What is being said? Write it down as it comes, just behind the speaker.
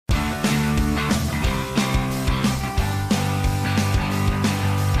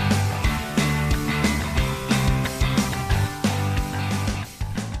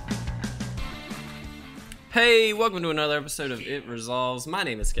Hey, welcome to another episode of It Resolves. My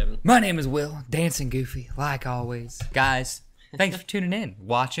name is Kevin. My name is Will, dancing goofy, like always. Guys, thanks for tuning in,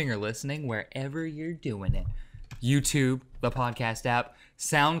 watching or listening, wherever you're doing it. YouTube, the podcast app,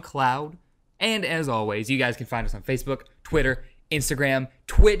 SoundCloud, and as always, you guys can find us on Facebook, Twitter, Instagram,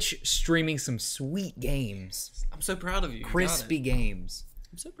 Twitch, streaming some sweet games. I'm so proud of you. Crispy games.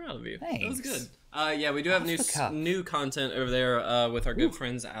 I'm so proud of you. Thanks. That was good. Yeah, we do have new content over there with our good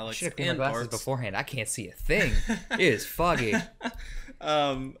friends Alex Should have and cleaned my glasses Parks. beforehand. I can't see a thing. It is foggy.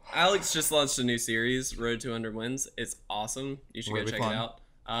 Alex just launched a new series, Road to 100 Wins. It's awesome. You should go check it out.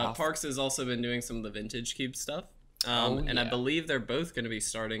 Parks has also been doing some of the vintage cube stuff. And I believe they're both going to be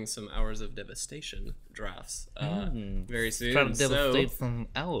starting some Hours of Devastation drafts very soon. Trying to devastate some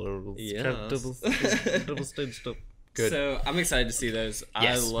hours. Yeah. Devastate stuff. Good. So I'm excited to see those.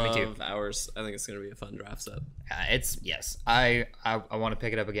 Yes, I me too. love Hours. I think it's going to be a fun draft set. I want to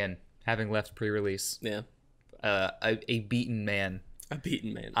pick it up again, having left pre-release. Yeah. A beaten man. A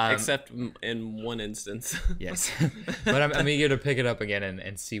beaten man, except in one instance. Yes. But I'm eager to pick it up again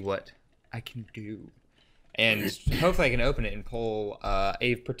and see what I can do. And hopefully I can open it and pull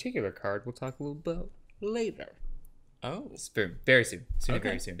a particular card we'll talk a little about later. Oh. Very soon.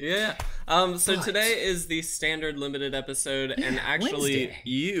 Very soon. Yeah. So today is the standard limited episode, and actually Wednesday.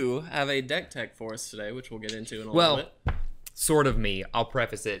 you have a deck tech for us today, which we'll get into in a little bit. Sort of me. I'll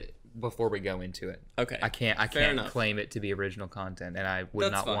preface it before we go into it. Okay. I can't claim it to be original content, and I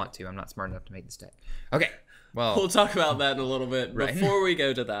would not want to. I'm not smart enough to make this deck. Okay. Well, We'll talk about that in a little bit. Right. Before we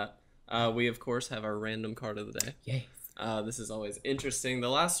go to that, we of course have our random card of the day. yay. This is always interesting. The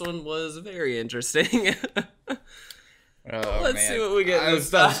last one was very interesting. Oh, Let's man. see what we get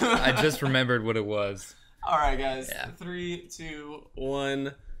this time. I just remembered what it was. All right, guys. Yeah. 3, 2,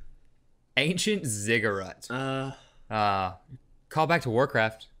 1. Ancient Ziggurat. Call back to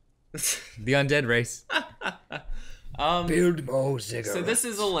Warcraft. The undead race. Build more Ziggurat. So this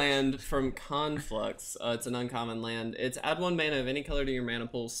is a land from Conflux. It's an uncommon land. It's add 1 mana of any color to your mana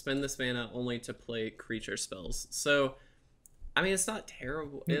pool. Spend this mana only to play creature spells. So, I mean, it's not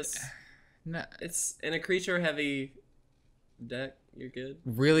terrible. It's in a creature-heavy deck. You're good.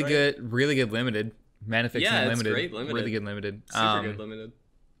 Really good limited. Mana fixing Yeah, it's limited. great limited. Really good limited. Super good limited.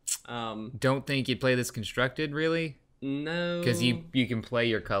 Don't think you'd play this constructed, really? No. Because you can play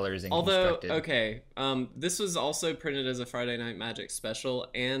your colors in constructed. Okay, this was also printed as a Friday Night Magic special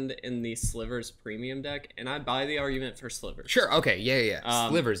and in the Slivers premium deck, and I buy the argument for Slivers. Sure, okay, yeah.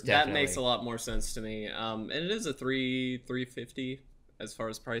 Slivers, definitely. That makes a lot more sense to me. And it is a $350 as far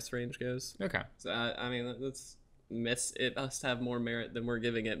as price range goes. Okay. So, I mean, it must have more merit than we're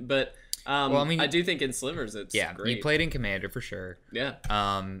giving it, but I do think in Slivers it's great. You played in Commander for sure. Yeah.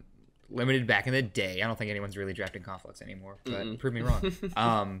 Limited back in the day. I don't think anyone's really drafting Conflux anymore, but prove me wrong.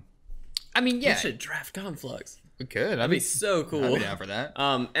 I mean, yeah. We should draft Conflux. We could. That'd be so cool. I'd be down for that.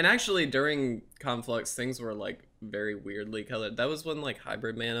 And actually during Conflux, things were like very weirdly colored. That was when like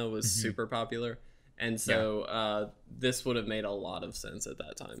hybrid mana was super popular. And so this would have made a lot of sense at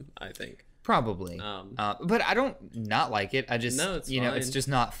that time, I think. Probably. But I don't not like it. I just, it's just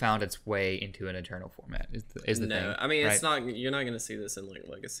not found its way into an Eternal format is the thing. I mean, right? it's not, you're not going to see this in like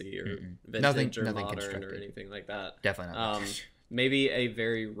Legacy or Vintage or Modern or anything like that. Definitely not. Maybe a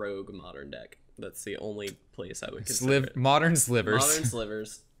very rogue Modern deck. That's the only place I would consider it. Modern Slivers. Modern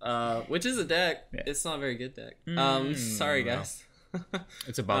Slivers. Which is a deck. Yeah. It's not a very good deck. Sorry, guys.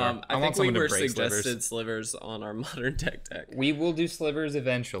 It's a bummer. I think we were suggested Slivers on our Modern deck. We will do Slivers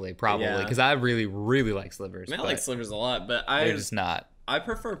eventually, probably, because I really, really like Slivers. I like Slivers a lot, but they're just not. I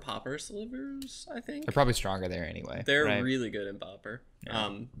prefer Popper Slivers, I think. They're probably stronger there anyway. They're really good in Popper.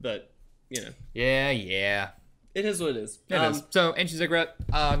 Yeah. But, you know. Yeah. It is what it is. It is. So, Ancient Ziggurat,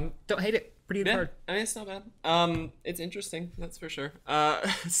 don't hate it. Pretty good card. I mean, it's not bad. It's interesting, that's for sure.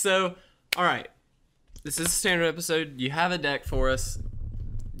 So, all right. This is a standard episode. You have a deck for us.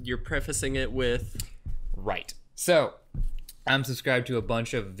 You're prefacing it with... Right. So, I'm subscribed to a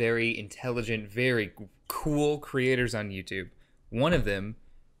bunch of very intelligent, very cool creators on YouTube. One of them...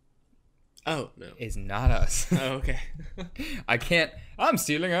 Oh, no. ...is not us. Oh, okay. I'm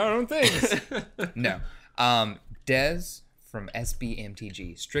stealing our own things. No. Dez from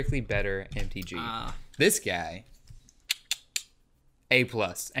SBMTG. Strictly Better MTG. This guy... A+,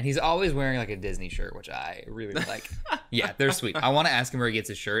 and he's always wearing like a Disney shirt, which I really like. Yeah, they're sweet. I want to ask him where he gets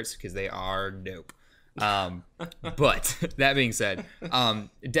his shirts because they are dope. But that being said,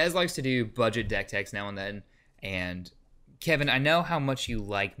 Dez likes to do budget deck techs now and then. And Kevin, I know how much you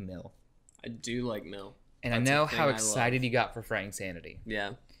like Mill. I do like Mill. And I know how excited you got for Frightening Sanity.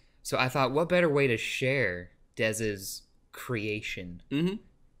 Yeah. So I thought, what better way to share Dez's creation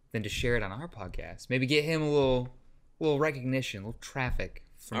than to share it on our podcast. Maybe get him a little recognition, a little traffic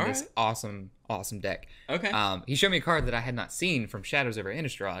from this awesome deck. Okay. He showed me a card that I had not seen from Shadows over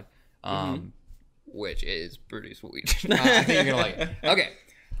Innistrad, which is pretty sweet. I think you're gonna like it. Okay,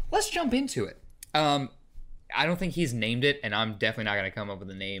 let's jump into it. I don't think he's named it, and I'm definitely not gonna come up with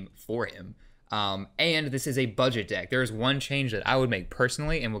a name for him. And this is a budget deck. There is one change that I would make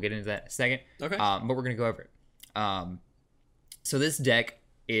personally, and we'll get into that in a second. Okay. But we're gonna go over it. So this deck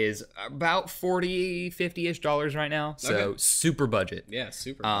is about $40-50-ish right now. So super budget. Yeah,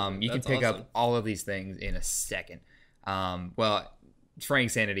 super. You can pick up all of these things in a second. Well, Fraying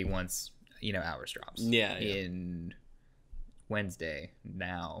Sanity once hours drops. Yeah. In Wednesday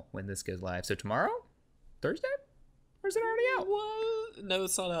now when this goes live. So tomorrow, Thursday, or is it already out? What? No,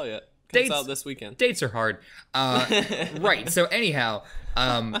 it's not out yet. Dates out this weekend. Dates are hard. Right. So anyhow,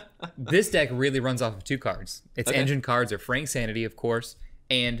 this deck really runs off of 2 cards. Its engine cards are Fraying Sanity, of course,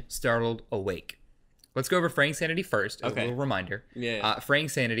 and Startled Awake. Let's go over Fraying Sanity first as a little reminder. Yeah. Fraying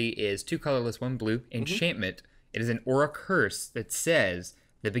Sanity is 2 colorless, 1 blue enchantment. It is an aura curse that says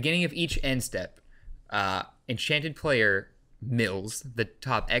the beginning of each end step, enchanted player mills the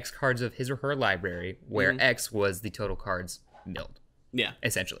top X cards of his or her library, where X was the total cards milled. Yeah.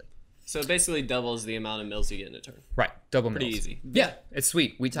 Essentially. So it basically doubles the amount of mills you get in a turn. Right, double mills. Pretty easy. Yeah, it's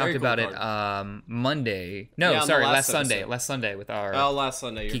sweet. We talked about it Monday. No, sorry, last Sunday. Last Sunday with our last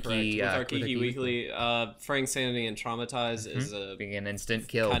Sunday. You're Kiki, correct. With our Kiki Weekly, Fraying Sanity and Traumatize is being an instant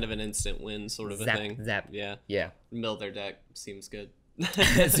kill, kind of an instant win sort of a thing. Zap. Yeah. Mill their deck seems good.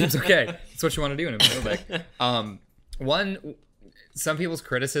 It seems okay. That's what you want to do in a mill deck. Some people's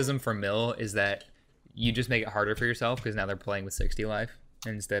criticism for mill is that you just make it harder for yourself because now they're playing with 60 life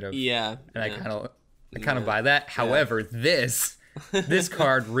instead of and I kind of buy that. However, this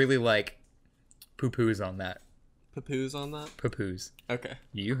card really poo-poos on that. Poo-poos on that? Poo-poos. Okay.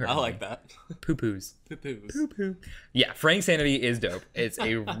 You heard I me. like that. Poo-poos. Poo-poos. Poo-poo. Yeah, Fraying Sanity is dope. It's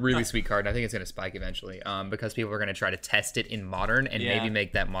a really sweet card, and I think it's going to spike eventually because people are going to try to test it in Modern and maybe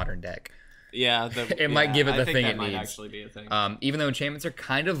make that Modern deck. Yeah. It might give it the thing it might needs. Actually be a thing. Even though enchantments are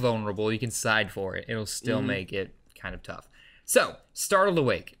kind of vulnerable, you can side for it. It'll still make it kind of tough. So, Startled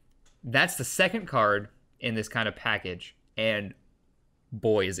Awake. That's the second card in this kind of package, and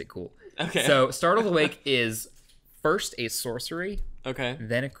boy, is it cool. Okay. So, Startled Awake is first a sorcery,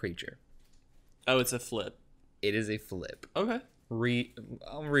 then a creature. Oh, it's a flip. It is a flip. Okay.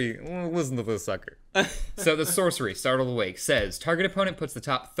 Listen to this sucker. So the sorcery, Startled Awake, says target opponent puts the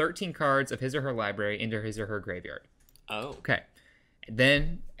top 13 cards of his or her library into his or her graveyard. Oh. Okay.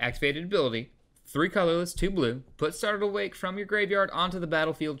 Then, activated ability, 3 colorless, 2 blue, put Startled Awake from your graveyard onto the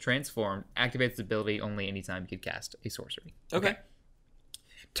battlefield transformed, activates the ability only anytime you could cast a sorcery. Okay.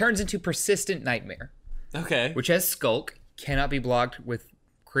 Turns into Persistent Nightmare. Okay. Which has Skulk, cannot be blocked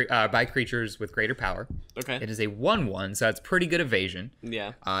by creatures with greater power. Okay. It is a 1/1, so that's pretty good evasion.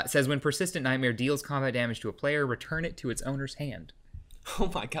 Yeah. It says when Persistent Nightmare deals combat damage to a player, return it to its owner's hand. Oh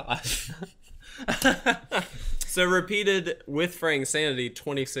my gosh. So repeated with Fraying Sanity,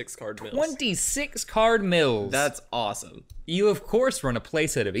 26 card mills. 26 card mills. That's awesome. You, of course, run a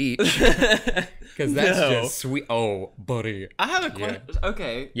playset of each. Because that's just sweet. Oh, buddy. I have a question. Yeah.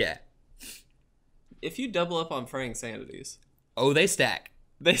 Okay. Yeah. If you double up on Fraying Sanities. Oh, they stack.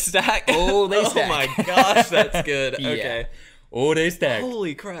 They stack? Oh, they stack. Oh my gosh, that's good. Okay. Oh, they stack.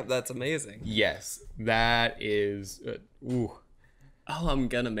 Holy crap, that's amazing. Yes. That is... ooh. Oh, I'm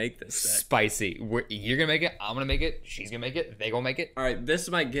gonna make this deck. Spicy. You're gonna make it. I'm gonna make it. She's gonna make it. They gonna make it. All right, this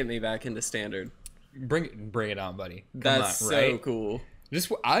might get me back into Standard. Bring it on, buddy. That's so cool.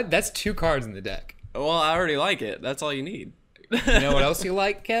 That's 2 cards in the deck. Well, I already like it. That's all you need. You know what else you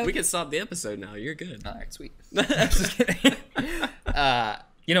like, Kev? We can stop the episode now. You're good. All right, sweet. Just kidding.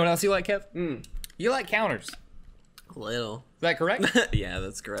 You know what else you like, Kev? You like counters. A little. Is that correct? Yeah,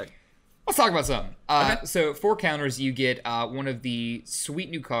 that's correct. Let's talk about something. So for counters, you get one of the sweet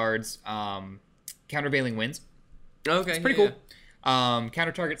new cards, Countervailing Winds. Okay, it's pretty cool.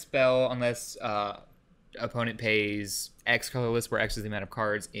 Counter target spell unless opponent pays X colorless, where X is the amount of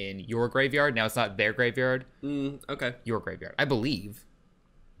cards in your graveyard. Now it's not their graveyard. Okay. Your graveyard, I believe.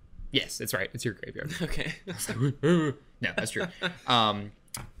 Yes, that's right. It's your graveyard. Okay. No, that's true.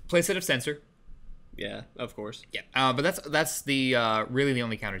 Playset of Censor. Yeah, of course. Yeah, but that's the really the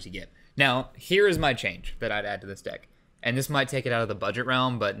only counters you get. Now, here is my change that I'd add to this deck. And this might take it out of the budget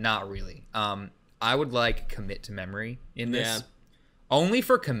realm, but not really. I would like Commit to Memory in this. Yeah. Only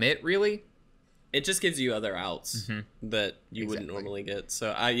for Commit, really. It just gives you other outs that you wouldn't normally get.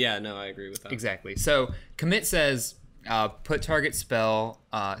 So, I agree with that. Exactly. So, Commit says, put target spell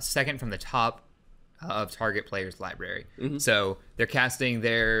second from the top of target player's library. Mm-hmm. So they're casting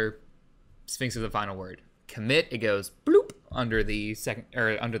their Sphinx of the Final Word. Commit, it goes bloop under the second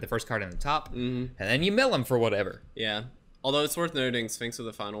or under the first card in the top, and then you mill them for whatever. Yeah. Although it's worth noting, Sphinx of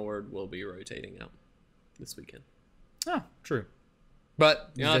the Final Word will be rotating out this weekend. Oh, true.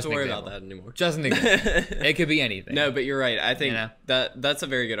 But you don't have to worry about that anymore. Just an example. It could be anything. No, but you're right. I think that's a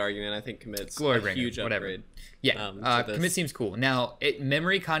very good argument. I think Commit's a huge upgrade. Yeah, Commit seems cool. Now,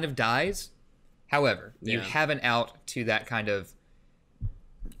 memory kind of dies. However, you have an out to that kind of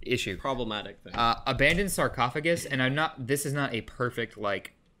issue. Problematic thing. Abandoned Sarcophagus, and this is not a perfect,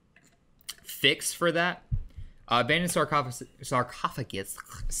 like, fix for that. Abandoned Sarcophagus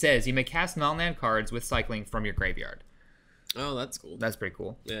says you may cast non-land cards with cycling from your graveyard. Oh, that's cool. That's pretty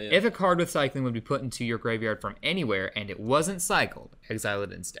cool. Yeah. If a card with cycling would be put into your graveyard from anywhere and it wasn't cycled, exile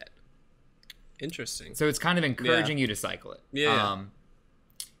it instead. Interesting. So it's kind of encouraging you to cycle it. Yeah.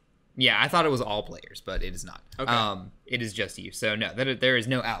 Yeah, I thought it was all players, but it is not. Okay. It is just you. So no, there is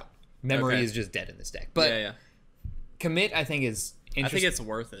no out. Memory is just dead in this deck. But Commit, I think, is interesting. I think it's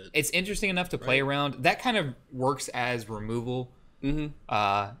worth it. It's interesting enough to play around. That kind of works as removal.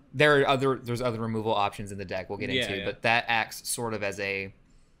 Mm-hmm. There's other removal options in the deck we'll get into, but that acts sort of as a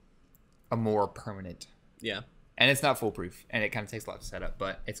more permanent. Yeah. And it's not foolproof, and it kind of takes a lot to set up,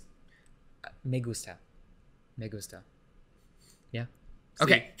 but it's me gusta. Yeah.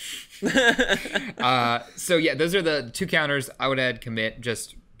 Okay. So yeah, those are the two counters. I would add Commit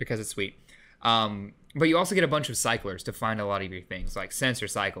just because it's sweet. But you also get a bunch of cyclers to find a lot of your things, like Sensor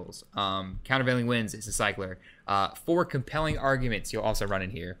Cycles. Countervailing Winds is a cycler. 4 Compelling Arguments you'll also run in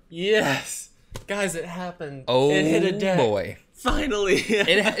here. Yes! Guys, it happened. Oh, it hit a deck. Boy. Finally!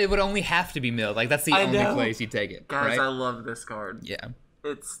 It would only have to be milled. Like, that's the only place you take it. Guys, right? I love this card. Yeah.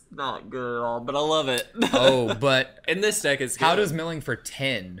 It's not good at all, but I love it. Oh, but... in this deck, it's good. How does milling for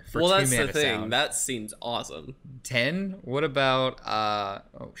 10 for 2 mana that's the thing. sound? That seems awesome. 10? What about,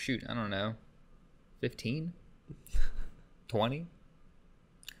 oh, shoot, I don't know. 15? 20?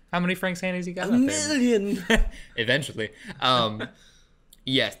 How many Frank Sandies you got? A million! Eventually.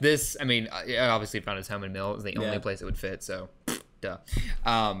 Yes, this, I mean, it obviously found its home in mill. It was the only place it would fit, so, duh.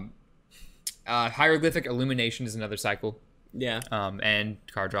 Hieroglyphic Illumination is another cycle. Yeah. And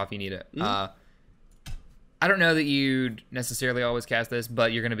card draw if you need it. I don't know that you'd necessarily always cast this,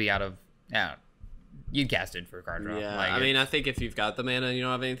 but you're going to be out of... You'd cast it for a card draw. Yeah, like, I mean, I think if you've got the mana and you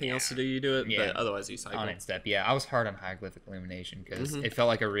don't have anything else to do, you do it, Yeah. but otherwise you cycle. On its step, yeah. I was hard on Hieroglyphic Illumination because it felt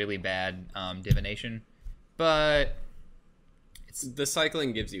like a really bad divination, but... The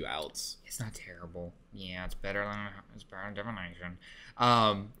cycling gives you outs. It's not terrible. Yeah, it's better than divination.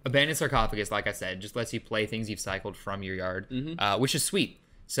 Abandoned Sarcophagus, like I said, just lets you play things you've cycled from your yard, which is sweet.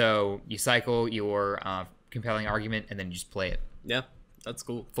 So you cycle your Compelling Argument, and then you just play it. Yeah, that's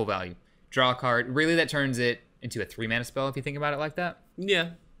cool. Full value. Draw a card. Really, that turns it into a 3-mana spell if you think about it like that. Yeah.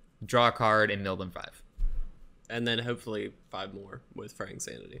 Draw a card and mill them 5. And then hopefully 5 more with Frank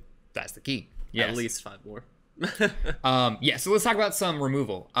Sanity. That's the key. Yes. At least 5 more. Yeah, so let's talk about some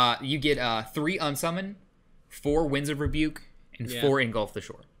removal. You get 3 Unsummon, 4 Winds of Rebuke, and 4 Engulf the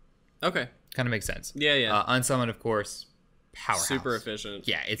Shore. Okay. Kind of makes sense. Yeah. Unsummon, of course, powerhouse. Super efficient.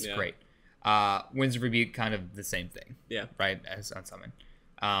 Yeah, it's great. Winds of Rebuke, kind of the same thing. Yeah. Right, as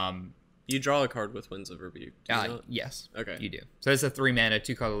Unsummon. You draw a card with Winds of Rebuke. Yes. Okay. You do. So it's a 3-mana,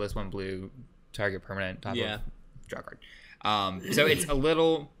 2 colorless, 1 blue, target permanent, top of draw card. So it's a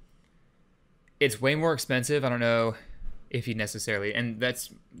little... It's way more expensive. I don't know if you necessarily... And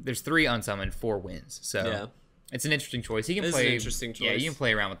there's 3 Unsummon, 4 wins. So it's an interesting choice. You can play... It's an interesting choice. Yeah, you can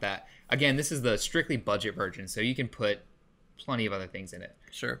play around with that. Again, this is the strictly budget version, so you can put plenty of other things in it.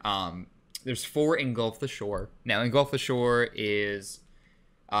 Sure. There's 4 Engulf the Shore. Now, Engulf the Shore is...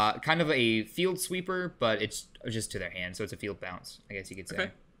 kind of a field sweeper, but it's just to their hand, so it's a field bounce, I guess you could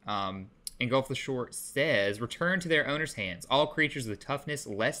say. Okay. Engulf the Shore says, return to their owner's hands all creatures with toughness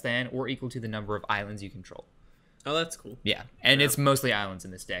less than or equal to the number of islands you control. Oh, that's cool. Yeah, and it's mostly islands in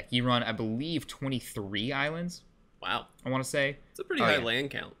this deck. You run, I believe, 23 islands. Wow. I want to say. It's a pretty high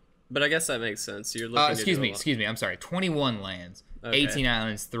land count, but I guess that makes sense. You're looking excuse me, I'm sorry. 21 lands, 18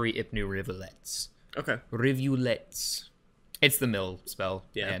 islands, 3 Ipnu rivulets. Okay. Rivulets. It's the mill spell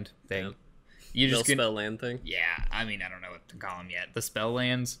land thing. Yeah. You just spell land thing? Yeah, I mean, I don't know what to call them yet. The spell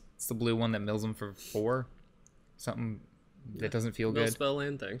lands, it's the blue one that mills them for 4. Something that doesn't feel good. Spell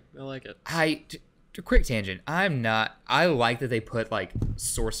land thing. I like it. To quick tangent, I like that they put, like,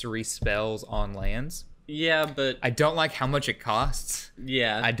 sorcery spells on lands. Yeah, but... I don't like how much it costs.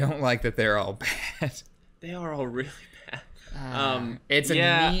 Yeah. I don't like that they're all bad. They are all really bad. It's a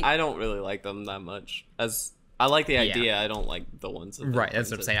neat... I don't really like them that much. I like the idea. I don't like the ones that right.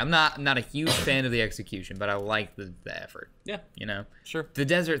 That's what I'm saying. I'm not a huge fan of the execution, but I like the effort. Yeah, you know. Sure. The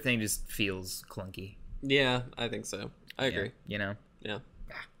desert thing just feels clunky. Yeah, I think so. I agree. You know. Yeah.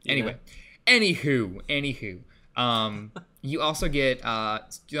 Anyway, anywho, you also get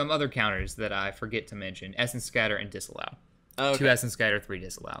some other counters that I forget to mention: Essence Scatter and Disallow. Okay. 2 Essence Scatter, 3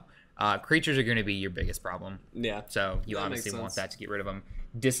 Disallow. Creatures are going to be your biggest problem. Yeah. So you honestly want that to get rid of them.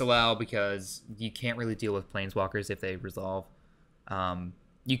 Disallow because you can't really deal with planeswalkers if they resolve.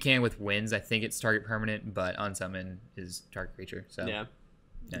 You can with winds. I think it's target permanent, but unsummon is target creature. So yeah,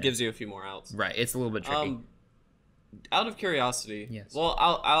 it gives you a few more outs. Right. It's a little bit tricky. Out of curiosity, yes. Well,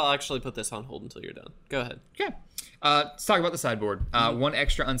 I'll actually put this on hold until you're done. Go ahead. Okay. Let's talk about the sideboard. 1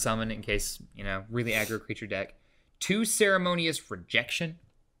 extra unsummon in case really aggro creature deck. 2 Ceremonious Rejection.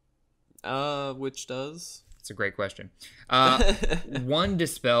 Which does? It's a great question. 1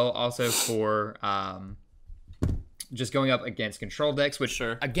 Dispel also for just going up against control decks, which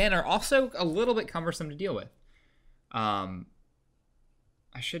again are also a little bit cumbersome to deal with. I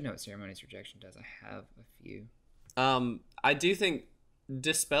should know what Ceremonious Rejection does. I have a few. I do think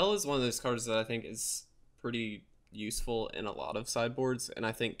Dispel is one of those cards that I think is pretty useful in a lot of sideboards, and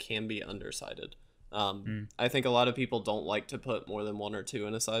I think can be undersided. I think a lot of people don't like to put more than 1 or 2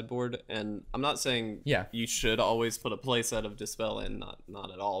 in a sideboard, and I'm not saying you should always put a playset of Dispel in,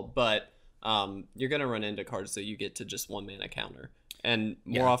 not at all, but you're gonna run into cards that you get to just 1 mana counter, and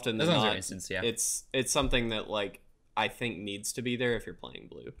more often than not, it's something that like I think needs to be there if you're playing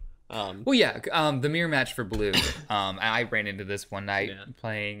blue. The mirror match for blue. I ran into this one night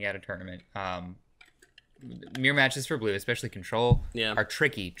playing at a tournament. Mirror matches for blue, especially control, are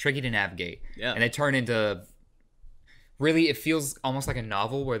tricky to navigate. Yeah. And they turn into really, it feels almost like a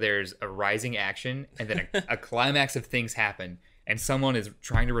novel where there's a rising action and then a climax of things happen, and someone is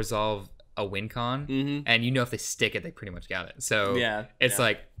trying to resolve a win con, and if they stick it, they pretty much got it. So it's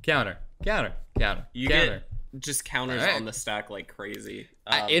like counter. You get just counters on the stack like crazy.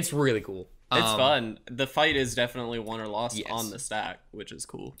 It's really cool. It's fun. The fight is definitely won or lost on the stack, which is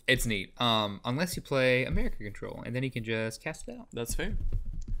cool. It's neat. Unless you play America Control, and then you can just cast it out. That's fair.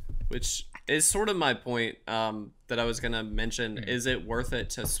 Which is sort of my point that I was going to mention. Is it worth it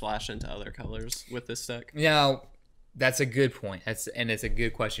to splash into other colors with this deck? Now, that's a good point. It's a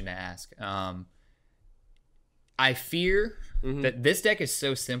good question to ask. I fear that this deck is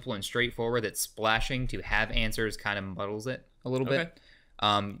so simple and straightforward that splashing to have answers kind of muddles it a little bit.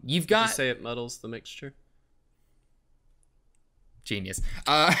 You've got... Did you say it muddles the mixture? Genius.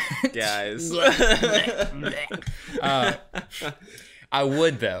 Guys. I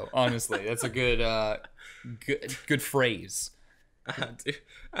would, though, honestly. That's a good phrase. I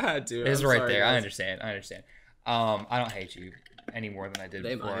do. It's right there. Guys. I understand. I don't hate you any more than I did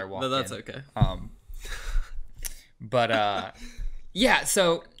before I walked in. But that's okay.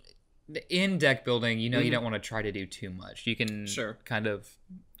 So in deck building, you don't want to try to do too much. You can kind of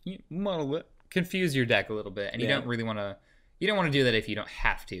muddle it, confuse your deck a little bit, and you don't really want to. You don't want to do that if you don't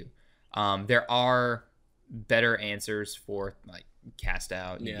have to. There are better answers for like cast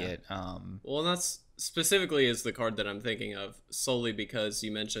out. You get well, and that's specifically is the card that I'm thinking of solely because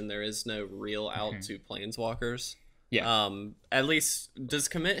you mentioned there is no real out to planeswalkers. Yeah. At least does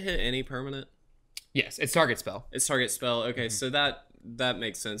commit hit any permanent? Yes, it's target spell. It's target spell. Okay, so that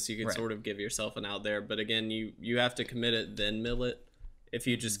makes sense. You can sort of give yourself an out there, but again, you have to commit it then mill it. If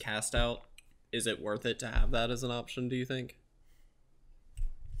you just cast out, is it worth it to have that as an option? Do you think?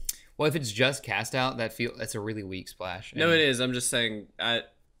 Well, if it's just cast out, that's a really weak splash. No, it is. I'm just saying,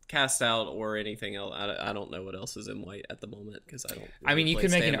 cast out or anything else. I don't know what else is in white at the moment because I don't. Really you could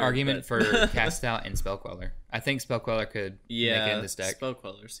make an argument for cast out and spell queller. I think spell queller could make it in this deck. Spell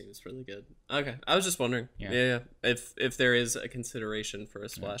queller seems really good. Okay, I was just wondering. Yeah. If there is a consideration for a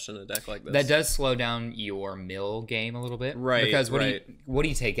splash in a deck like this, that does slow down your mill game a little bit, right? Because what do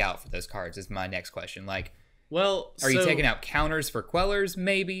you take out for those cards? Is my next question. Like, well, are you taking out counters for quellers?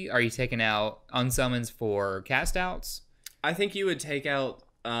 Maybe. Are you taking out unsummons for cast outs? I think you would take out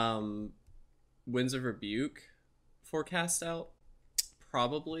Winds of Rebuke for cast out,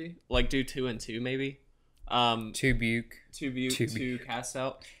 probably. Like do 2 and 2 maybe. 2 Buke, 2 cast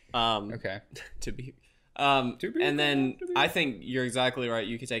out. Okay. 2 Buke. And then I think you're exactly right.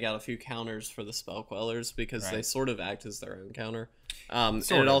 You could take out a few counters for the spell quellers because they sort of act as their own counter. And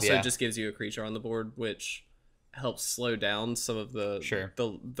it also just gives you a creature on the board, which helps slow down some of the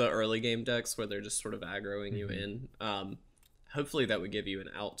early game decks where they're just sort of aggroing you in. Hopefully that would give you an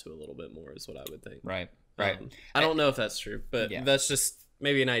out to a little bit more is what I would think. Right. I don't know if that's true, but that's just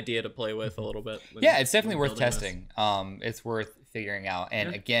maybe an idea to play with a little bit. Yeah, it's definitely worth testing. It's worth figuring out.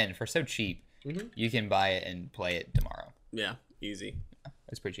 And again, for so cheap, you can buy it and play it tomorrow. Yeah, easy.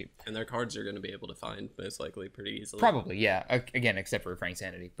 It's pretty cheap. And their cards are going to be able to find most likely pretty easily. Probably, yeah. Again, except for Frank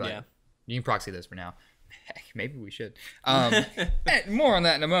Sanity, but yeah. You can proxy those for now. Heck, maybe we should. More on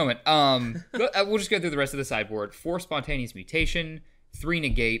that in a moment. We'll just go through the rest of the sideboard. 4 Spontaneous Mutation, 3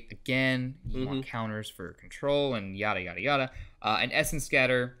 Negate. Again, you want counters for control and yada, yada, yada. An Essence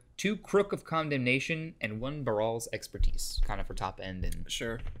Scatter, 2 Crook of Condemnation, and 1 Baral's Expertise. Kind of for top end and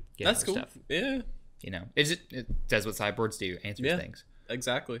sure. That's cool. Stuff. Yeah. You know, it does what sideboards do. Answers things.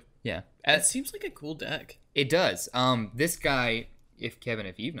 Exactly. Yeah. It seems like a cool deck. It does. This guy, if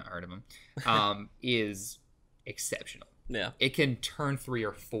you've not heard of him, is exceptional. Yeah. It can turn 3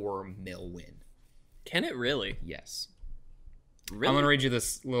 or 4 mill win. Can it really? Yes. Really? I'm going to read you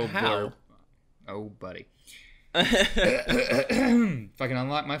this little blurb. Oh, buddy. If I can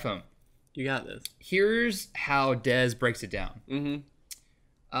unlock my phone. You got this. Here's how Dez breaks it down.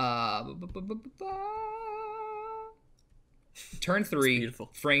 Turn 3,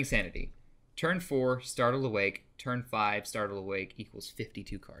 Fraying Sanity. Turn 4, Startled Awake. Turn 5, Startled Awake equals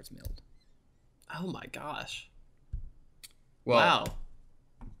 52 cards milled. Oh my gosh. Well, wow.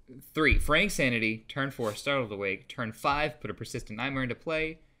 3, Fraying Sanity. Turn 4, Startled Awake. Turn 5, put a Persistent Nightmare into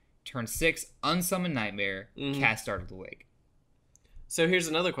play. Turn 6, Unsummon Nightmare. Cast Startled Awake. So here's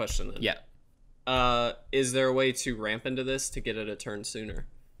another question then. Yeah. Is there a way to ramp into this to get it a turn sooner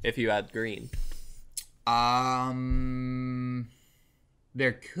if you add green?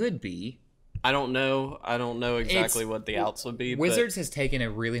 There could be. I don't know exactly what the outs would be. Wizards has taken a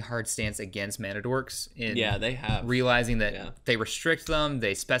really hard stance against mana dorks. They have. Realizing that they restrict them,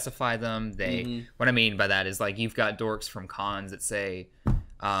 they specify them. What I mean by that is, like, you've got dorks from cons that say,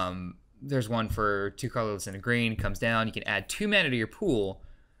 there's one for 2 colorless and a green, comes down, you can add 2 mana to your pool,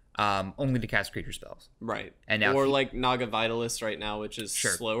 only to cast creature spells. Right. And now like Naga Vitalist right now, which is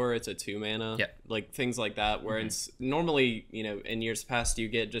slower. It's a 2 mana. Yep. Like things like that, where it's normally, in years past, you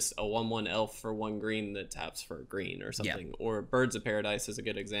get just a 1/1 elf for 1 green that taps for a green or something. Yeah. Or Birds of Paradise is a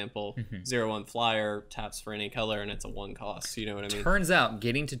good example. 0/1 flyer, taps for any color, and it's a 1 cost. You know what I mean? Turns out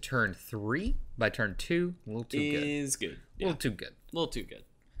getting to turn 3 by turn 2, a little too good. Is good. Yeah. A little too good. A little too good.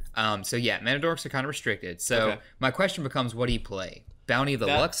 So yeah, mana dorks are kind of restricted. So my question becomes, what do you play? Bounty of the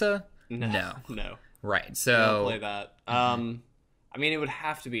Luxa? No. Right. So don't play that. I mean, it would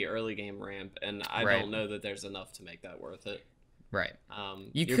have to be early game ramp, and I don't know that there's enough to make that worth it. Right.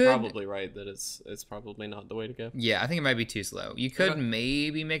 You're probably right that it's probably not the way to go. Yeah, I think it might be too slow. You could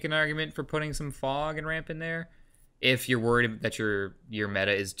maybe make an argument for putting some fog and ramp in there if you're worried that your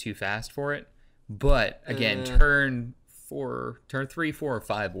meta is too fast for it. But again, turn 3, 4, or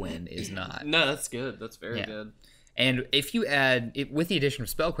 5 win is not. No, that's good. That's very good. And if you add it with the addition of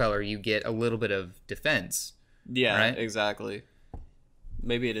Spell Queller, you get a little bit of defense. Yeah, right? Exactly.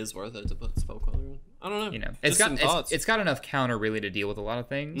 Maybe it is worth it to put Spell Queller in. I don't know. It's got enough counter really to deal with a lot of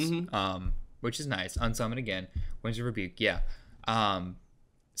things, which is nice. Unsummon again. Winds of Rebuke,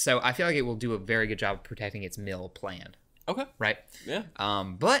 so I feel like it will do a very good job of protecting its mill plan. Okay. Right? Yeah.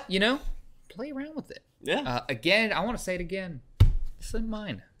 But, play around with it. Yeah. Again, I want to say it again. This isn't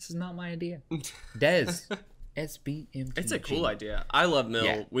mine. This is not my idea. Dez. SBMTG. It's a cool idea. I love mill.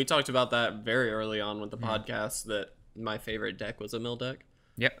 Yeah. We talked about that very early on with the podcast, that my favorite deck was a mill deck.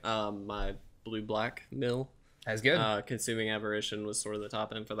 Yep. My blue-black mill. That's good. Consuming Aberration was sort of the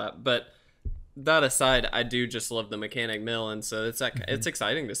top end for that. But that aside, I do just love the mechanic mill, and so it's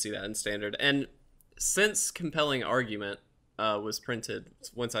exciting to see that in Standard. And since Compelling Argument was printed,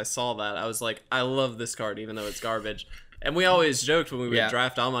 once I saw that, I was like, I love this card, even though it's garbage. And we always joked when we would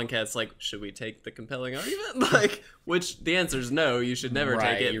draft Amonkhet's, like, should we take the Compelling Argument? Like, which the answer is no, you should never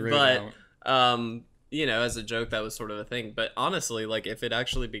take it. You really don't. As a joke, that was sort of a thing. But honestly, like, if it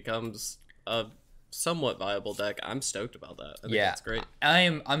actually becomes a somewhat viable deck, I'm stoked about that. I think that's great.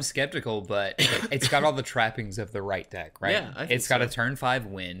 I'm skeptical, but it's got all the trappings of the right deck, right? Yeah, I think it's got a turn 5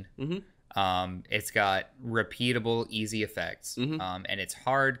 win. It's got repeatable, easy effects, and it's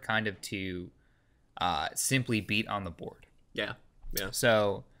hard kind of to simply beat on the board. Yeah.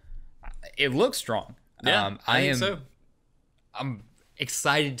 So it looks strong. Yeah, I think so. I'm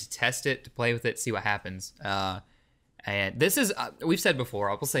excited to test it, to play with it, see what happens. And this is, we've said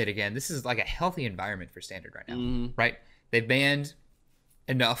before, I will say it again, this is like a healthy environment for Standard right now, right? They've banned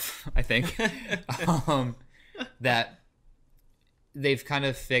enough, I think, that they've kind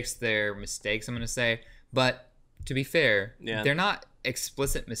of fixed their mistakes, I'm going to say. But to be fair, they're not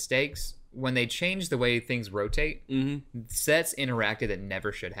explicit mistakes. When they change the way things rotate, sets interacted that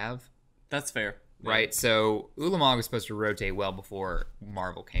never should have. That's fair. Right? So Ulamog was supposed to rotate well before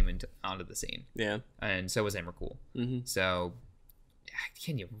Marvel came onto the scene. Yeah. And so was Emrakul. So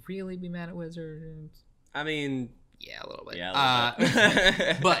can you really be mad at Wizards? I mean, yeah, a little bit. Yeah, a little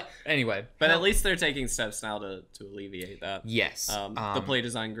bit. But anyway, at least they're taking steps now to alleviate that. Yes. The play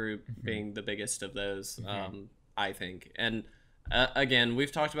design group being the biggest of those, I think. And again,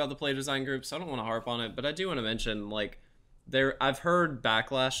 we've talked about the play design group, so I don't want to harp on it, but I do want to mention, like, I've heard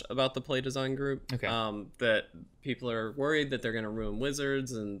backlash about the play design group. Okay. That people are worried that they're going to ruin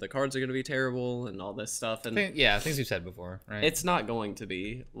Wizards and the cards are going to be terrible and all this stuff. And things we've said before, right? It's not going to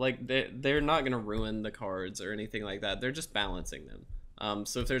be. Like, they're not going to ruin the cards or anything like that. They're just balancing them.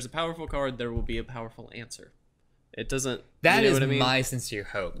 So if there's a powerful card, there will be a powerful answer. It doesn't. That is what I mean? my sincere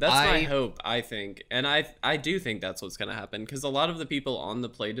hope. That's my hope, I think. And I do think that's what's going to happen, because a lot of the people on the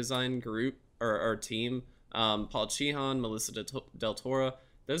play design group or team, Paul Sheehan, Melissa Del Toro,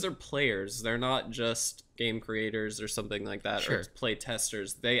 those are players. They're not just game creators or something like that, or play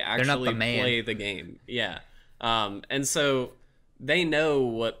testers. They actually play the game. Yeah. And so they know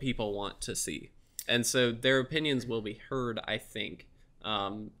what people want to see. And so their opinions will be heard, I think.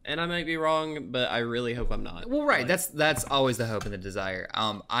 And I might be wrong, but I really hope I'm not. Well, right. That's always the hope and the desire.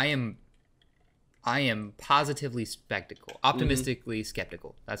 I am positively optimistically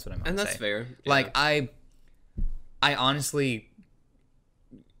skeptical. That's what I'm going to say. And that's fair. Yeah. Like, I honestly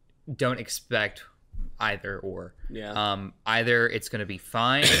don't expect either or. Yeah. Either it's going to be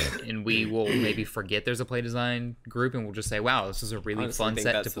fine and we will maybe forget there's a play design group and we'll just say, wow, this is a really fun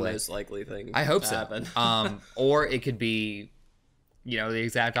set to play. The most likely thing. I hope so. Happen. Or it could be, the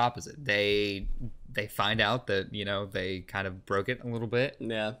exact opposite. They find out that, they kind of broke it a little bit.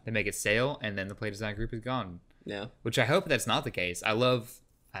 Yeah. They make it stale, and then the play design group is gone. Yeah. Which I hope that's not the case. I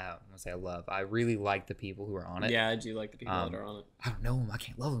really like the people who are on it. Yeah, I do like the people that are on it. I don't know them. I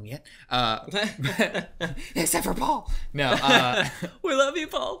can't love them yet. Except for Paul. No. We love you,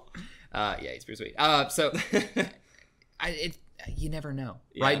 Paul. Yeah, he's pretty sweet. So you never know,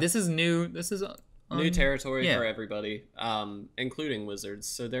 right? This is new. This is new territory for everybody, including Wizards.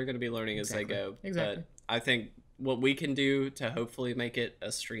 So they're going to be learning as they go. Exactly. But I think what we can do to hopefully make it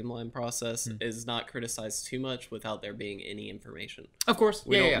a streamlined process is not criticize too much without there being any information. Of course.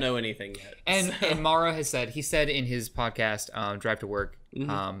 We don't know anything yet. And Mara has said, in his podcast, Drive to Work,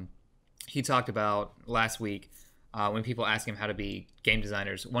 he talked about last week when people ask him how to be game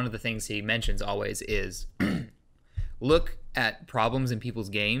designers, one of the things he mentions always is look at problems in people's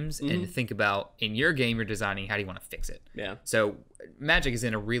games and think about, in your game you're designing, how do you want to fix it? Yeah. So Magic is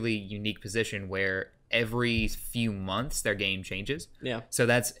in a really unique position where every few months their game changes. Yeah. So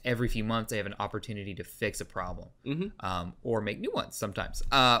that's every few months they have an opportunity to fix a problem, or make new ones sometimes.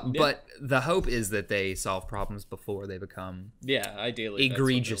 But the hope is that they solve problems before they become ideally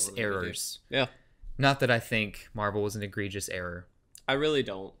egregious errors. Yeah. Not that I think Marvel was an egregious error. I really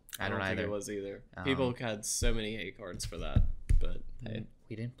don't. I don't think either. it was either. People had so many hate cards for that, but hey,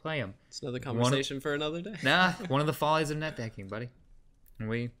 we didn't play them. It's another conversation for another day. Nah, one of the follies of net decking, buddy.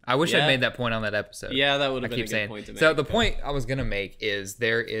 I wish I'd made that point on that episode. Yeah, that would have been a good point to make. So the point I was gonna make is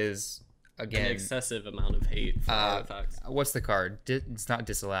there is again an excessive amount of hate for artifacts. What's the card? It's not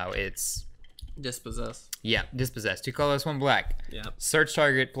disallow. It's dispossess. Yeah, dispossess. 2 colorless, 1 black. Yeah. Search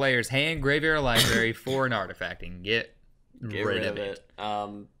target player's hand, graveyard, or library for an artifact and get rid of it.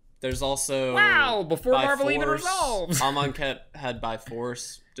 There's also before Marvel even resolves. Amonkhet had by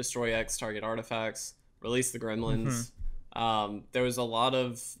force destroy X target artifacts, release the gremlins.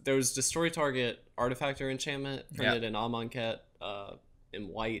 There was destroy target artifact or enchantment printed in Amonkhet in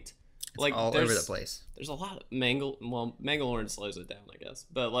white. It's all over the place. There's a lot of Mangalorn slows it down, I guess.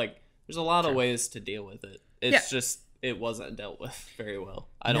 But there's a lot of ways to deal with it. It's just it wasn't dealt with very well.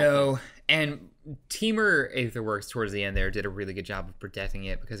 I don't think. And Teamer Aetherworks towards the end there did a really good job of protecting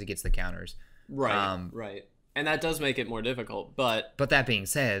it because it gets the counters. Right. Right. And that does make it more difficult, but that being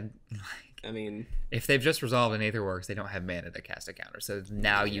said, I mean, if they've just resolved an Aetherworks, they don't have mana to cast a counter. So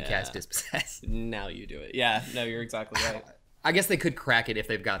now you cast Dispossess. Now you do it. Yeah, no, you're exactly right. I guess they could crack it if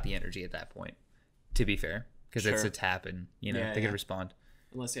they've got the energy at that point, to be fair. Because it's a tap and, they could respond.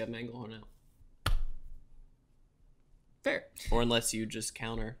 Unless you have Manglehorn out. Fair. Or unless you just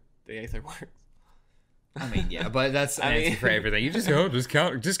counter the Aetherworks. I mean, yeah, but that's an answer for everything. You just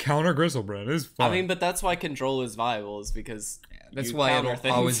counter Griselbrand. It's fine. I mean, but that's why control is viable, is because that's why it'll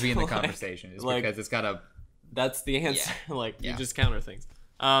always be in the conversation. Is because it's got a. That's the answer. You just counter things.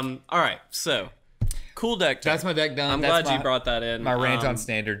 All right, so cool deck. That's my deck done. I'm glad you brought that in. My rant on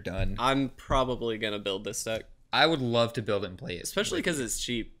standard done. I'm probably gonna build this deck. I would love to build it and play it, especially because it's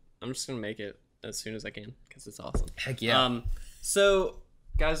cheap. I'm just gonna make it as soon as I can because it's awesome. Heck yeah. So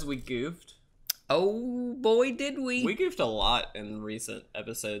guys, we goofed. Oh boy, did we! We goofed a lot in recent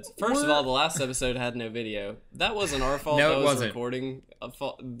episodes. First of all, the last episode had no video. That wasn't our fault. No, that it was wasn't. recording.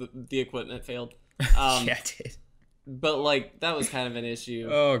 The equipment failed. Yeah, it did. But like that was kind of an issue.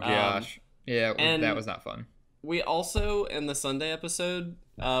 Oh gosh. Yeah, and that was not fun. We also, in the Sunday episode,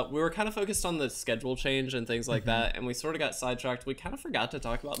 we were kind of focused on the schedule change and things like that, and we sort of got sidetracked. We kind of forgot to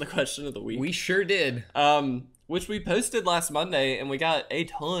talk about the question of the week. We sure did. Which we posted last Monday, and we got a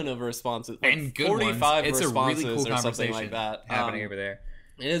ton of responses. Like and good 45 ones. It's responses a really cool or something conversation like that. happening over there.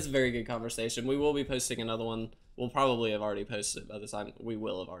 It is a very good conversation. We will be posting another one. We'll probably have already posted it by the time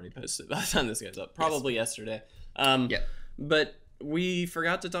this goes up. Probably yesterday. Yeah. But we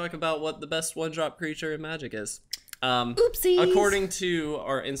forgot to talk about what the best one-drop creature in Magic is. Oopsies. According to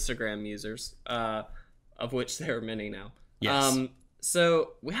our Instagram users, of which there are many now. Yes.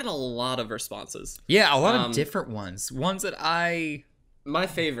 So we had a lot of responses. Yeah, a lot of different ones. Ones that My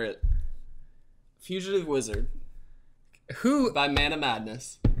favorite, Fugitive Wizard. Who? By Mana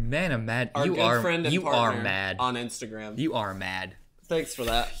Madness. Mana Mad. Our you good are. friend and you partner are mad. on Instagram. You are mad. Thanks for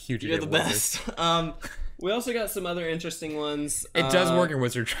that. Fugitive You're the best. We also got some other interesting ones. It does work in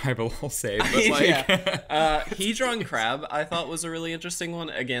Wizard Tribal, I'll say. But like... yeah. Hedron Crab, I thought was a really interesting one.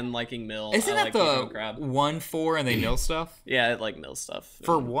 Again, liking mill. Isn't I that like the Crab. 1/4 and they mill stuff? Yeah, I like mill stuff.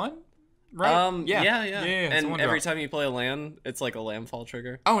 For one? Right? Yeah. And every time. time you play a land, it's like a landfall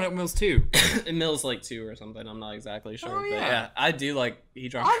trigger. Oh, and it mills too. It mills like 2 or something. I'm not exactly sure. Oh, But yeah. yeah, I do like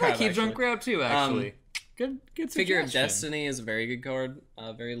Hedron Crab. I like actually. Hedron Crab too, actually. Good Figure of suggestion. Destiny is a very good card.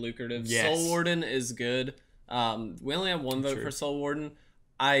 Very lucrative. Yes. Soul Warden is good. We only have one vote True. for Soul Warden.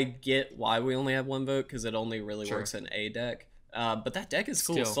 I get why we only have one vote because it only really Sure. works in a deck. But that deck is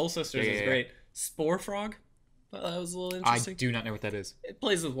cool. Still. Soul Sisters is great. Spore Frog. Thought that was a little I interesting. do not know what that is. It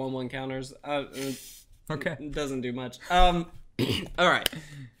plays with 1/1 counters. Okay. It doesn't do much. All right.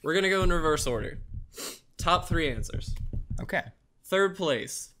 We're gonna go in reverse order. Top 3 answers. Okay. Third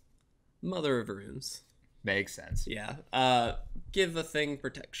place, Mother of Runes. Makes sense. Yeah. Give a thing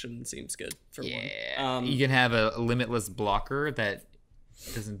protection seems good for one. You can have a limitless blocker that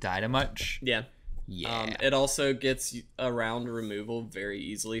doesn't die to much. Yeah. Yeah. It also gets around removal very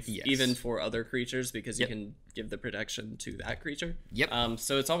easily, Yes. even for other creatures, because you can give the protection to that creature. Yep.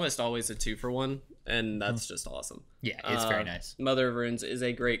 So it's almost always a 2-for-1, and that's just awesome. Yeah, it's very nice. Mother of Runes is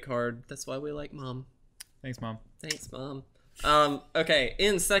a great card. That's why we like Mom. Thanks, Mom. Thanks, Mom. Okay,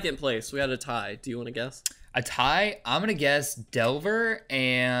 in second place, we had a tie. Do you want to guess? A tie? I'm going to guess Delver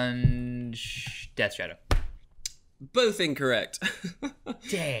and Death Shadow. Both incorrect.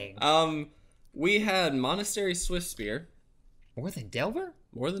 Dang. We had Monastery Swiftspear. More than Delver?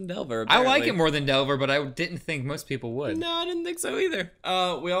 More than Delver, I like apparently. it more than Delver, but I didn't think most people would. No, I didn't think so either.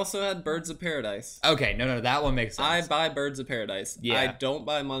 We also had Birds of Paradise. Okay, no, that one makes sense. I buy Birds of Paradise. Yeah. I don't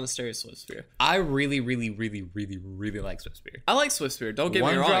buy Monastery Swiftspear. I really, really, really, really, really like Swiftspear. I like Swiftspear. Don't get me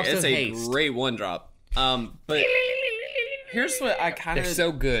One wrong. drops It's of a haste. great one drop. But here's what I kind They're of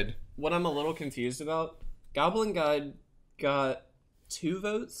so good. what I'm a little confused about. Goblin Guide got 2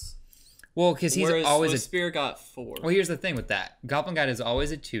 votes. Well, because he's whereas always Swiftspear got 4. Well, here's the thing with that. Goblin Guide is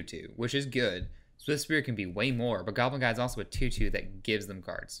always a 2/2, which is good. Swiftspear can be way more, but Goblin Guide is also a 2/2 that gives them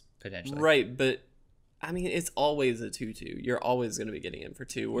cards, potentially. Right, but I mean, it's always a 2/2. You're always going to be getting in for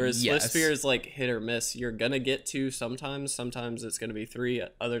 2. Whereas Yes. Swiftspear is like hit or miss. You're going to get 2 sometimes. Sometimes it's going to be 3.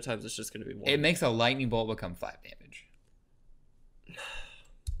 Other times it's just going to be 1. It makes a lightning bolt become 5 damage.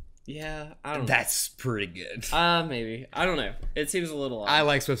 Yeah, I don't know. That's pretty good. Maybe. I don't know. It seems a little odd. I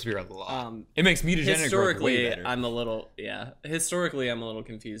like Swiftspear a lot. It makes mutagenic growth way Historically, better. I'm a little Historically, I'm a little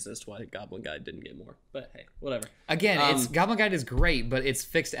confused as to why Goblin Guide didn't get more. But hey, whatever. Again, it's Goblin Guide is great, but it's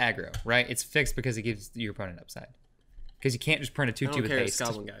fixed aggro, right? It's fixed because it gives your opponent upside. Because you can't just print a 2/2 I don't with care. It's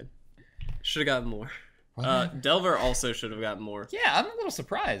haste. Goblin Guide. Should have gotten more. Delver also should have gotten more. Yeah, I'm a little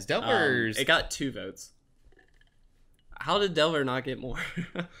surprised. Delver's It got 2 votes. How did Delver not get more?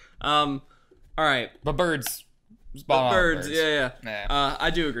 All right. but birds. Birds. Yeah. Nah. I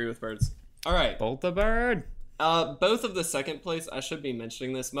do agree with birds. All right. Bolt the bird. Both of the second place, I should be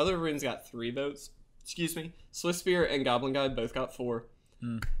mentioning this. Mother of Runes got 3 votes. Excuse me. Swiftspear and Goblin Guide both got 4.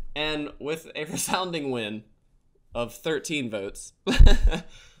 And with a resounding win of 13 votes.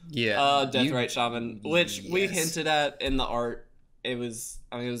 Yeah. Deathrite Shaman, which we Yes. hinted at in the art. It was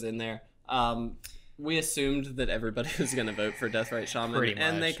in there. We assumed that everybody was going to vote for Deathrite Shaman, Pretty much.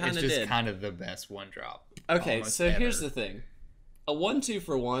 and they kind of It's just did. kind of the best one drop. Okay, almost so here's ever. the thing. A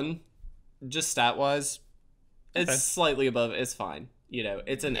 1/2-for-1, just stat-wise, it's slightly above. It's fine. You know,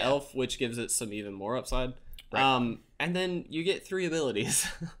 it's an elf, which gives it some even more upside. Right. And then you get 3 abilities,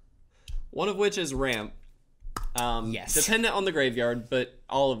 one of which is ramp. Yes. Dependent on the graveyard, but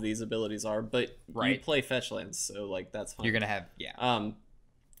all of these abilities are. But Right. you play fetch lands, so like that's fine. You're gonna have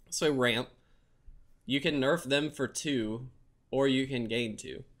So ramp, you can nerf them for 2, or you can gain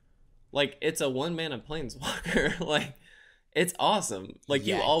 2. Like it's a 1-mana planeswalker. Like it's awesome. Like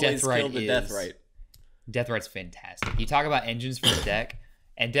you always kill the Deathrite. Deathrite's fantastic. You talk about engines for the deck,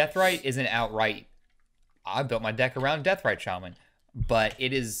 and Deathrite isn't outright. I built my deck around Deathrite Shaman, but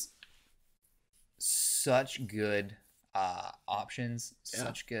it is such good options,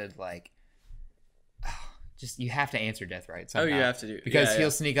 such good just you have to answer Deathrite somehow. Oh, you have to do because he'll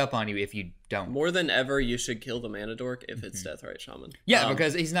sneak up on you if you don't. More than ever, you should kill the Mana Dork if it's Deathrite Shaman. Yeah,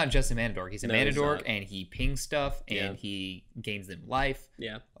 because he's not just a Mana Dork. He's a Mana Dork, and he pings stuff, and he gains them life.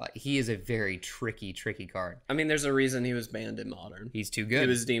 Yeah. He is a very tricky card. I mean, there's a reason he was banned in Modern. He's too good. He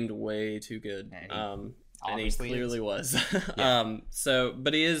was deemed way too good. And he clearly was. Yeah.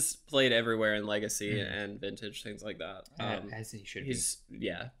 But he is played everywhere in Legacy and Vintage, things like that. As he should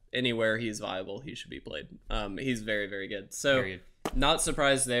be. Anywhere he's viable, he should be played. He's very, very good. So, not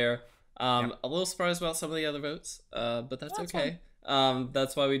surprised there. A little surprised about some of the other votes, but that's okay.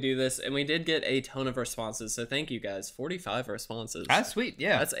 That's why we do this. And we did get a ton of responses, so thank you guys. 45 responses. That's sweet,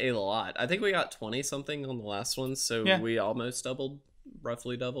 yeah. That's a lot. I think we got 20-something on the last one, so we almost doubled,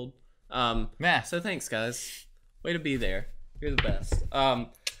 roughly doubled. So thanks, guys. Way to be there. You're the best.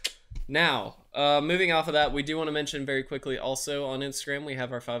 Now, moving off of that, we do want to mention very quickly also on Instagram, we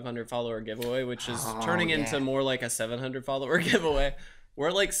have our 500 follower giveaway, which is turning into more like a 700 follower giveaway. We're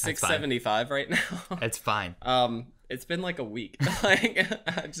at like 675 right now. That's fine. It's been like a week.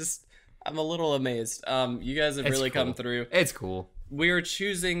 I'm a little amazed. You guys have really come through. It's cool. We are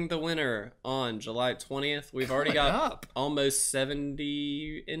choosing the winner on July 20th. We've already got almost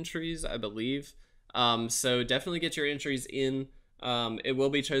 70 entries, I believe. So definitely get your entries in. It will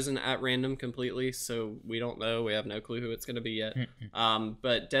be chosen at random completely, so we don't know. We have no clue who it's going to be yet.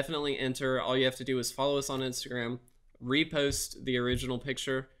 But definitely enter. All you have to do is follow us on Instagram, repost the original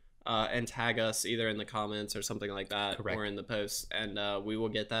picture, and tag us either in the comments or something like that, or in the post, and we will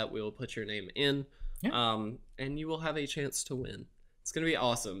get that. We will put your name in, and you will have a chance to win. It's going to be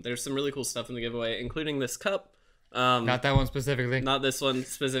awesome. There's some really cool stuff in the giveaway, including this cup. Not that one specifically. Not this one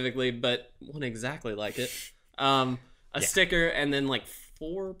specifically, but one exactly like it. A sticker, and then like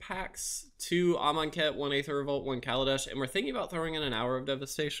 4 packs, 2 Amonkhet, 1 Aether Revolt, 1 Kaladesh, and we're thinking about throwing in an Hour of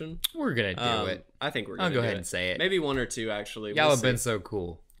Devastation. We're going to do it. I think we're going to I'll go ahead and say it. Maybe 1 or 2, actually. Y'all have been so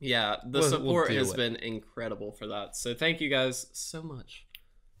cool. Yeah, the support has been incredible for that. So thank you guys so much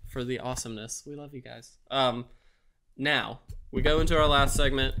for the awesomeness. We love you guys. Now, we go into our last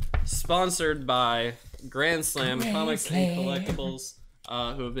segment, sponsored by Grand Slam Comics and Collectibles,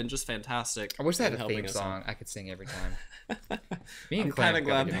 who have been just fantastic. I wish they had a theme song I could sing every time. Me and I'm kind of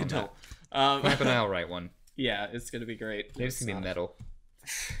glad they don't. Clamp and I'll write one. Yeah, it's going to be great. Maybe it's going to be metal.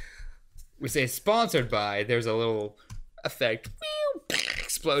 We say sponsored by, there's a little effect.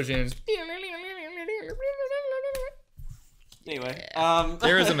 Explosions. Anyway,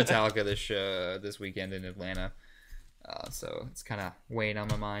 there is a Metallica this weekend in Atlanta. So it's kind of weighing on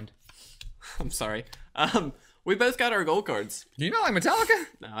my mind. I'm sorry. We both got our gold cards. Do you not like Metallica?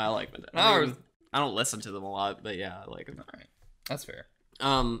 No, I like Metallica. I don't listen to them a lot, but yeah, I like them. All right, that's fair.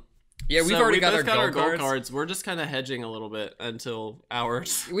 Yeah, we've already got our gold cards. We're just kind of hedging a little bit until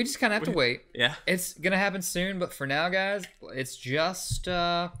ours. We just kind of have to wait. Yeah, it's gonna happen soon, but for now, guys, it's just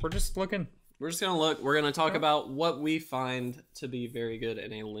we're just looking. We're just gonna look. We're gonna talk about what we find to be very good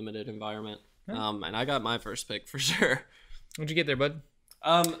in a limited environment. And I got my first pick for sure. What'd you get there, bud?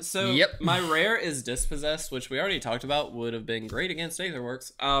 My rare is Dispossessed, which we already talked about. Would have been great against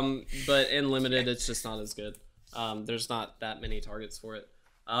Aetherworks. But in limited, it's just not as good. There's not that many targets for it.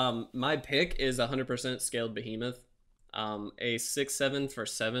 My pick is 100% Scaled Behemoth. A 6/7 for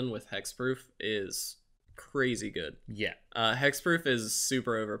 7 with Hexproof is crazy good. Yeah. Hexproof is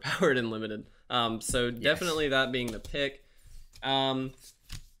super overpowered and limited. Definitely that being the pick.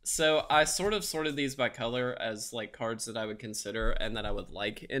 So I sort of sorted these by color as like cards that I would consider and that I would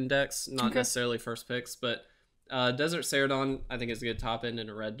like in decks, not necessarily first picks, but Desert Ceradon I think is a good top end in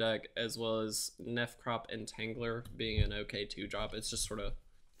a red deck, as well as Nefcrop Entangler being an okay 2-drop. It's just sort of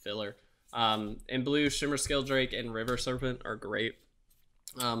filler. In blue, Shimmer Scale Drake and River Serpent are great.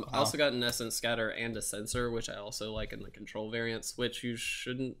 I also got an Essence Scatter and a Censor, which I also like in the control variants, which you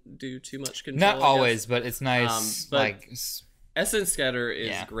shouldn't do too much control. Not always, but it's nice. Essence Scatter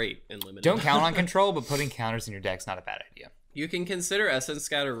is great in limited. Don't count on control, but putting counters in your deck's not a bad idea. You can consider Essence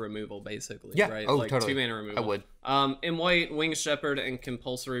Scatter removal, basically. Yeah. Right? Oh, like totally. 2-mana removal. I would. In white, Winged Shepherd and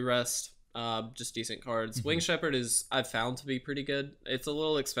Compulsory Rest, just decent cards. Winged Shepherd is I've found to be pretty good. It's a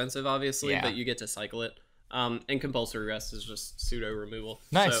little expensive, obviously, but you get to cycle it. And compulsory rest is just pseudo removal.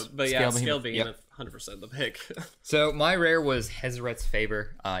 Nice. So, but yeah, Scale scaled Behemoth. behemoth, 100% the pick. So my rare was Hezeret's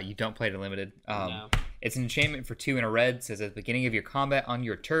Favor. You don't play it limited. No. It's an enchantment for 2 and a red. It says at the beginning of your combat on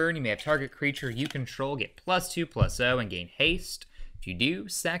your turn, you may have target creature you control get +2/+0 and gain haste. If you do,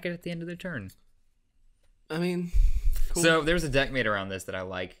 sack it at the end of the turn. I mean, cool. So there's a deck made around this that I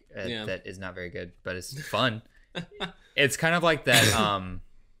like that is not very good, but it's fun. It's kind of like that.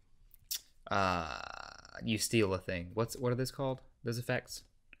 You steal a thing. What are those called? Those effects?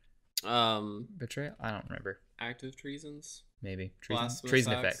 Betrayal? I don't remember. Active treasons? Maybe. Blasphemous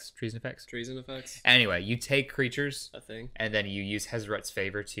Treason acts? effects. Treason effects. Treason effects? Anyway, you take creatures, A thing? and then you use Hezeret's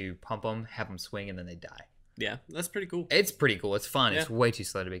Favor to pump them, have them swing, and then they die. Yeah, that's pretty cool. It's pretty cool. It's fun. Yeah. It's way too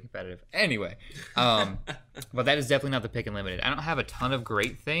slow to be competitive. Anyway, but that is definitely not the pick and limited. I don't have a ton of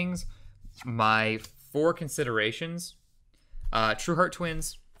great things. My 4 considerations: True Heart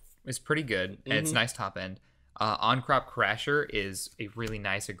Twins is pretty good, and it's nice top end. On-Crop Crasher is a really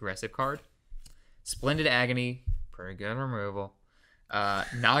nice aggressive card. Splendid Agony, pretty good removal.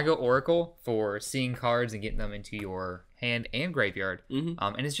 Naga Oracle for seeing cards and getting them into your hand and graveyard.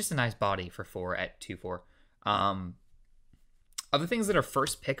 And it's just a nice body for 4 at 2/4. Other things that are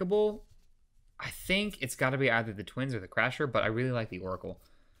first pickable, I think it's got to be either the Twins or the Crasher, but I really like the Oracle.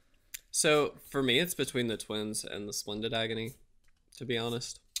 So for me, it's between the Twins and the Splendid Agony, to be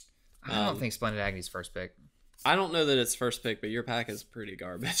honest. I don't think Splendid Agony's first pick. I don't know that it's first pick, but your pack is pretty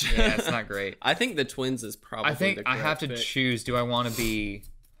garbage. Yeah, it's not great. I think the Twins is probably I think the I have to correct pick. choose. Do I want to be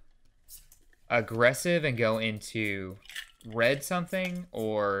aggressive and go into red something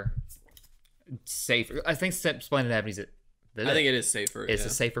or safe? I think Splendid Agony's I think it is safer. It's yeah. a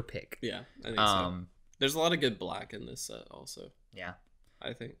safer pick. Yeah, I think so. There's a lot of good black in this set also. Yeah.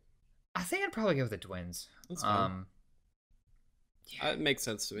 I think I'd probably go with the Twins. That's fine. It makes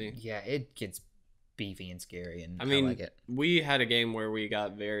sense to me. Yeah, it gets beefy and scary, and I mean, like it. We had a game where we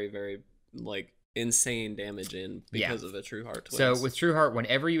got very, very like insane damage in because of the True Heart Twins. So with True Heart,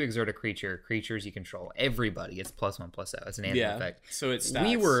 whenever you exert a creatures you control, everybody gets +1/+0. It's an animal effect. So it stacks.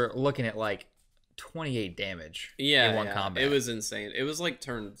 We were looking at like 28 damage in one combat. It was insane. It was like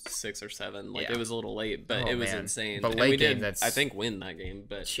turn 6 or 7. Like it was a little late, but it was insane. But and late we game, did, I think, win that game.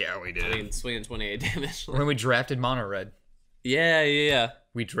 But yeah, we did. I mean, swinging 28 damage. When we drafted Mono Red. Yeah.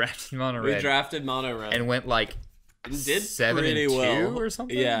 We drafted Mono Red. And went like did 7 pretty and 2 well or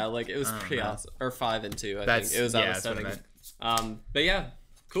something. Yeah, like it was pretty awesome. Or 5 and 2. I think it was out of 7. But yeah,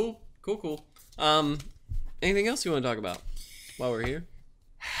 cool. Anything else you want to talk about while we're here?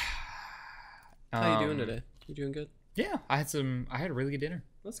 How you doing today? You doing good? Yeah, I had a really good dinner.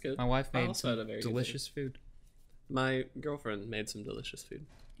 That's good. My wife made also had a very delicious food. My girlfriend made some delicious food.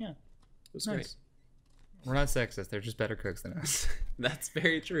 Yeah, it was great. We're not sexist. They're just better cooks than us. That's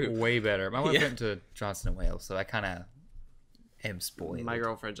very true. Way better. My wife went to Johnson & Wales, so I kind of am spoiled. My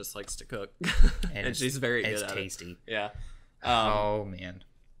girlfriend just likes to cook, and she's very good at it. It's tasty. Yeah. Oh man.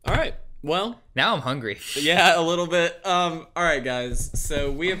 All right. Well, now I'm hungry. Yeah, a little bit. All right, guys.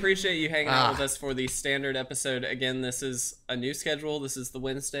 So we appreciate you hanging out with us for the standard episode. Again, this is a new schedule. This is the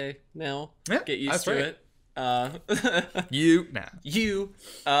Wednesday now. Yeah, get used to it. You.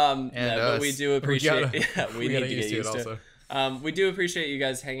 But we do appreciate. We need to get used to it. Also. We do appreciate you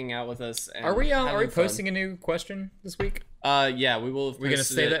guys hanging out with us. And are we posting a new question this week? Yeah, we will. We're gonna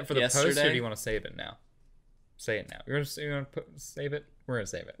save that for the post, or do you want to save it now? Say it now. You're gonna save it. We're gonna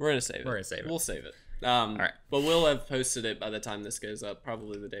save it. We'll save it. All right. But we'll have posted it by the time this goes up,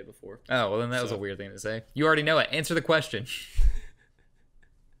 probably the day before. Oh well, then that was a weird thing to say. You already know it. Answer the question.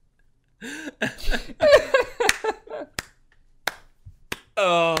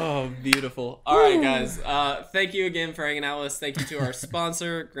 Oh, beautiful. All right, guys. Thank you again for hanging out with us. Thank you to our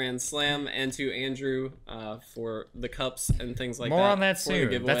sponsor, Grand Slam, and to Andrew for the cups and things like that. More on that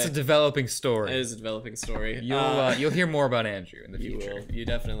soon. That's a developing story. It is a developing story. You'll hear more about Andrew in the future. You will. You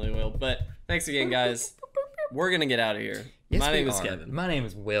definitely will. But thanks again, guys. We're going to get out of here. Yes, My name is Kevin. My name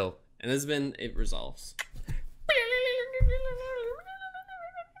is Will. And this has been It Resolves.